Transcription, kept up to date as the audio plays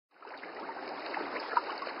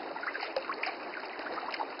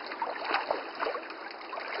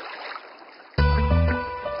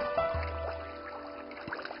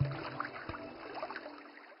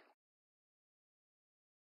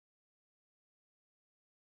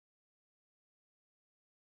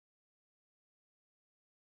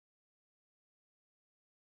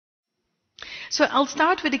So I'll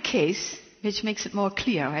start with a case, which makes it more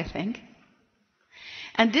clear, I think.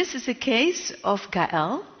 And this is a case of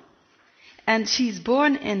Gael. And she's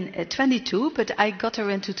born in 22, but I got her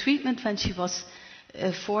into treatment when she was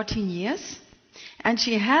 14 years. And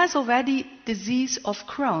she has already disease of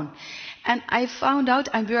Crohn. And I found out,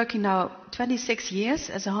 I'm working now 26 years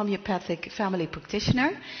as a homeopathic family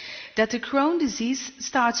practitioner, that the Crohn disease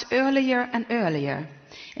starts earlier and earlier.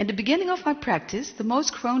 In the beginning of my practice, the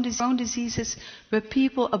most Crohn diseases were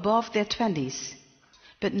people above their 20s.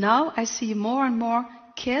 But now I see more and more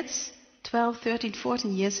kids, 12, 13,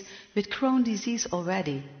 14 years, with Crohn disease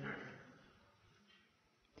already.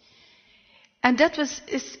 And that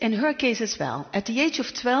is in her case as well. At the age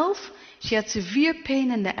of 12, she had severe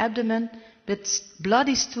pain in the abdomen with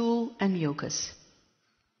bloody stool and mucus.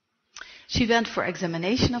 She went for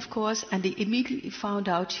examination, of course, and they immediately found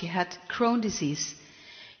out she had Crohn disease.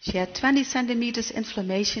 She had 20 centimeters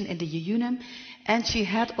inflammation in the jejunum, and she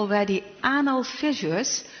had already anal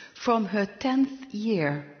fissures from her 10th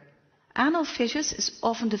year. Anal fissures is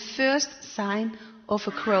often the first sign of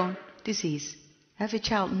a Crohn disease. If a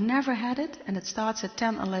child never had it, and it starts at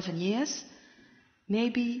 10, 11 years,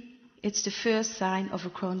 maybe it's the first sign of a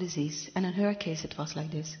Crohn disease. And in her case, it was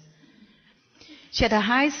like this. She had a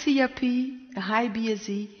high CRP, a high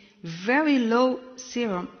BSE, very low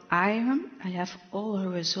serum iron. I have all her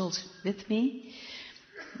results with me.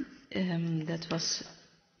 That was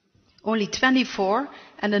only 24,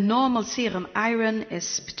 and the normal serum iron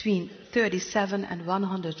is between 37 and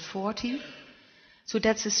 140. So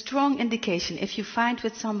that's a strong indication. If you find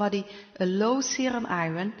with somebody a low serum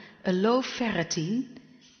iron, a low ferritin,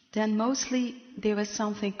 then mostly there is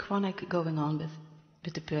something chronic going on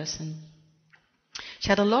with the person. She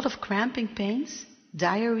had a lot of cramping pains,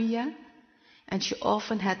 diarrhea, and she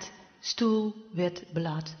often had stool with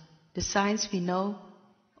blood. The signs we know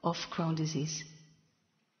of Crohn disease.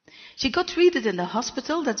 She got treated in the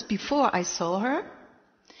hospital. That's before I saw her.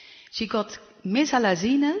 She got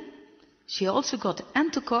mesalazine. She also got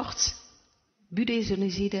anticords,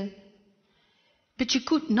 budesonide. But she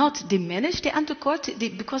could not diminish the anticord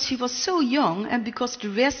because she was so young, and because the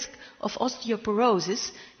risk of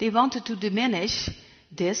osteoporosis, they wanted to diminish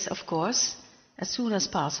this, of course, as soon as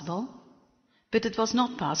possible. But it was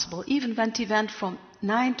not possible. Even when she went from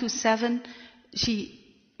 9 to 7, she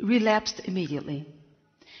relapsed immediately.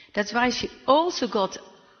 That's why she also got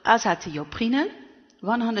azatioprine,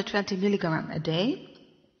 120 milligram a day.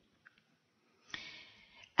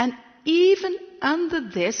 And even under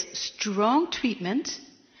this strong treatment,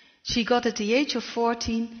 she got at the age of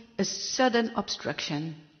 14 a sudden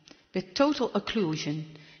obstruction with total occlusion.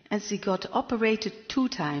 And she got operated 2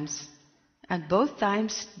 times. And both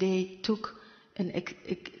times they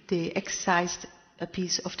excised a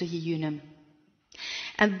piece of the jejunum.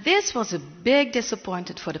 And this was a big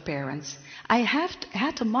disappointment for the parents. I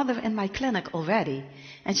had a mother in my clinic already,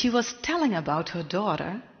 and she was telling about her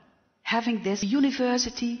daughter having this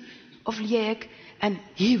University of Liège, and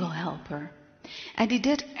he will help her. And he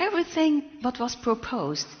did everything what was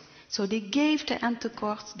proposed. So they gave the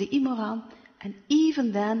anticords, the Imoran, and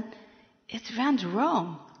even then it went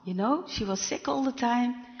wrong. You know, she was sick all the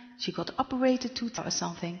time. She got operated 2 times or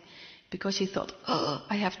something because she thought, oh,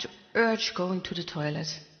 I have to urge going to the toilet.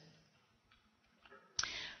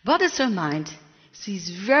 What is her mind? She's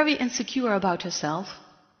very insecure about herself.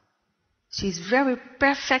 She's very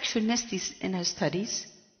perfectionistic in her studies.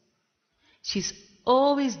 She's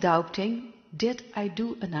always doubting, did I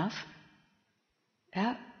do enough?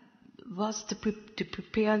 Was the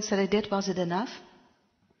preparedness that I did, was it enough?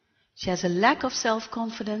 She has a lack of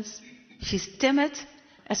self-confidence. She's timid,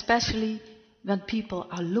 especially when people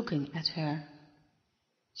are looking at her.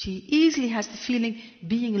 She easily has the feeling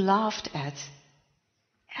being laughed at,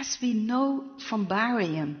 as we know from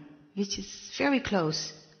barium, which is very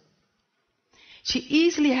close. She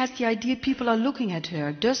easily has the idea people are looking at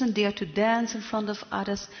her, doesn't dare to dance in front of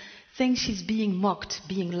others, thinks she's being mocked,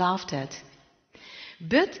 being laughed at.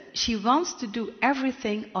 But she wants to do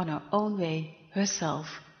everything on her own way, herself.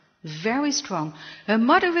 Very strong. Her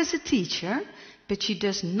mother is a teacher, but she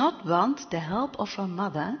does not want the help of her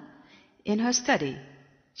mother in her study.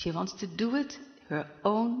 She wants to do it her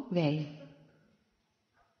own way.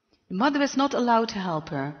 The mother is not allowed to help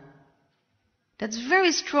her. That's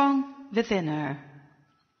very strong within her.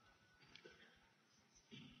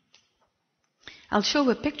 I'll show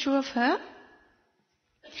a picture of her.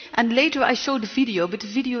 And later I show the video, but the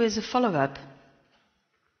video is a follow-up.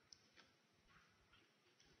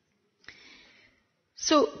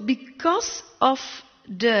 So because of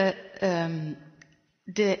the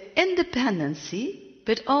independency,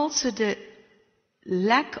 but also the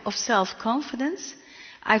lack of self-confidence,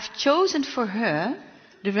 I've chosen for her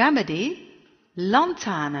the remedy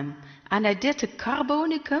Lanthanum. And I did the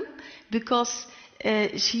carbonicum because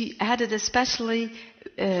she had it especially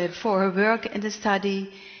for her work in the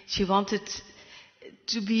study. She wanted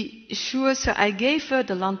to be sure, so I gave her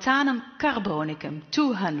the Lanthanum carbonicum,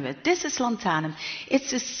 200. This is Lanthanum.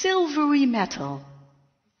 It's a silvery metal.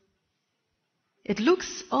 It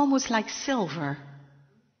looks almost like silver.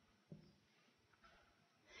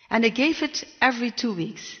 And I gave it every 2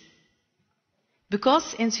 weeks.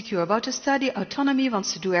 Because insecure about the study, autonomy,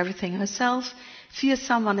 wants to do everything herself, fears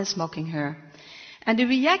someone is mocking her. And the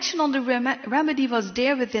reaction on the remedy was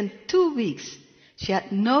there within 2 weeks. She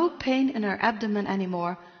had no pain in her abdomen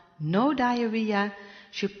anymore, no diarrhea.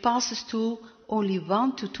 She passed the stool only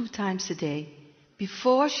 1 to 2 times a day.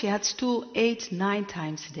 Before, she had stool 8, 9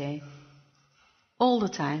 times a day. All the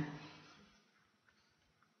time.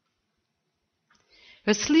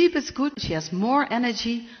 Her sleep is good. She has more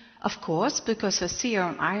energy, of course, because her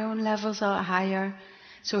serum iron levels are higher.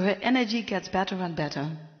 So her energy gets better and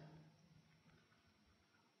better.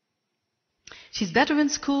 She's better in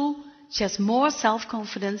school. She has more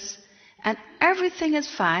self-confidence. And everything is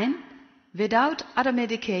fine without other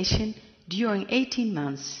medication during 18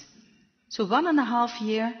 months. So 1.5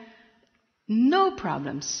 years, no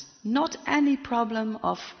problems. Not any problem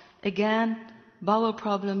of, again, bowel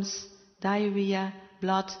problems, diarrhea,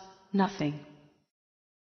 blood, nothing.